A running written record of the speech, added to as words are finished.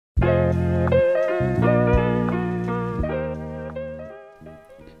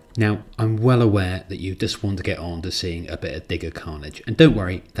Now, I'm well aware that you just want to get on to seeing a bit of digger carnage, and don't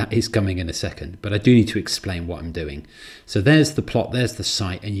worry, that is coming in a second, but I do need to explain what I'm doing. So there's the plot, there's the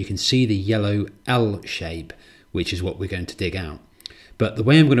site, and you can see the yellow L shape, which is what we're going to dig out. But the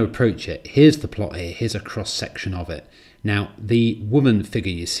way I'm going to approach it, here's the plot here, here's a cross section of it. Now, the woman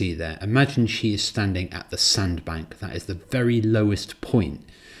figure you see there, imagine she is standing at the sandbank. That is the very lowest point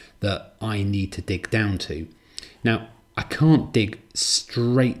that I need to dig down to. Now, I can't dig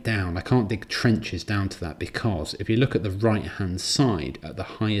straight down, I can't dig trenches down to that, because if you look at the right hand side at the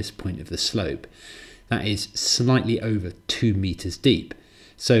highest point of the slope, that is slightly over 2 meters deep.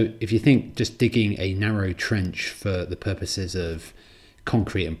 So if you think just digging a narrow trench for the purposes of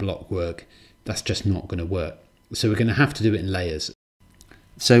concrete and block work, that's just not going to work. So we're going to have to do it in layers.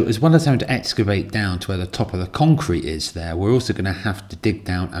 So as well as having to excavate down to where the top of the concrete is there, we're also going to have to dig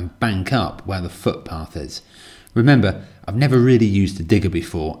down and bank up where the footpath is. Remember, I've never really used a digger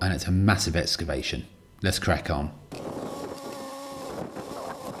before, and it's a massive excavation. Let's crack on.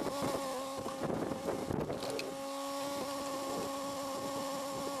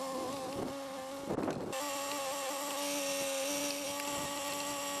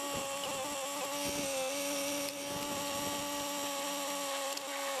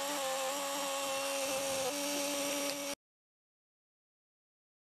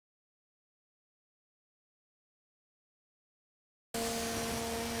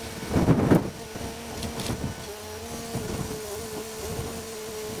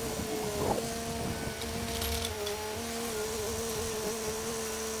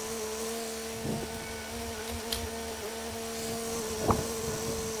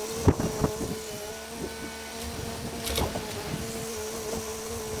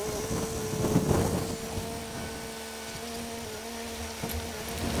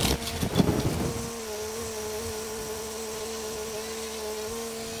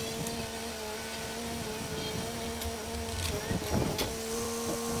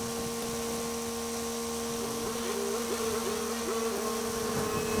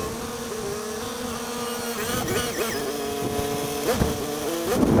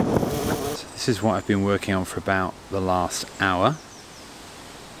 This is what I've been working on for about the last hour.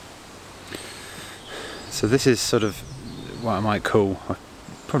 So this is sort of what I might call, I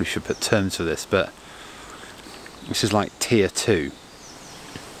probably should put terms for this, but this is like tier 2.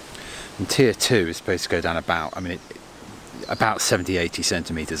 And tier 2 is supposed to go down about, about 70-80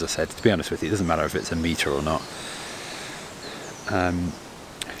 centimetres, I said. To be honest with you, it doesn't matter if it's a metre or not.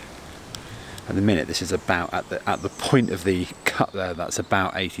 At the minute, this is about at the point of the cut there, that's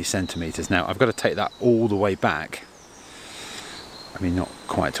about 80 centimetres. Now I've got to take that all the way back. I mean, not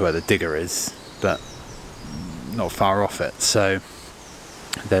quite to where the digger is, but not far off it. So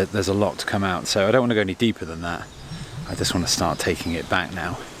there's a lot to come out. So I don't want to go any deeper than that. I just want to start taking it back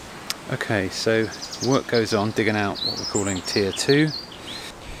now. Okay, so work goes on, digging out what we're calling tier 2.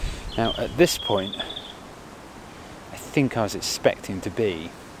 Now at this point, I think I was expecting to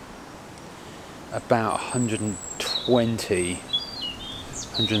be about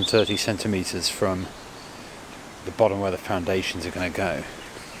 120-130 centimetres from the bottom where the foundations are going to go.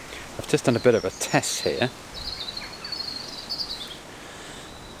 I've just done a bit of a test here,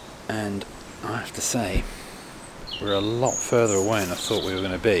 and I have to say we're a lot further away than I thought we were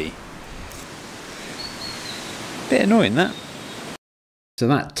going to be. Bit annoying, that. So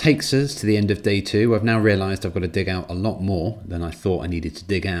that takes us to the end of day 2. I've now realised I've got to dig out a lot more than I thought I needed to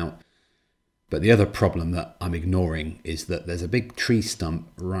dig out. But the other problem that I'm ignoring is that there's a big tree stump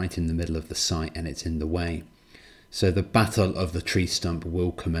right in the middle of the site, and it's in the way. So the battle of the tree stump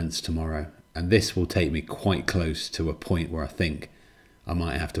will commence tomorrow, and this will take me quite close to a point where I think I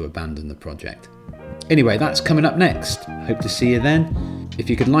might have to abandon the project. Anyway, that's coming up next. Hope to see you then. If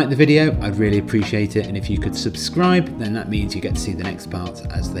you could like the video, I'd really appreciate it, and if you could subscribe, then that means you get to see the next parts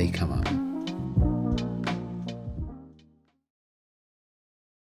as they come up.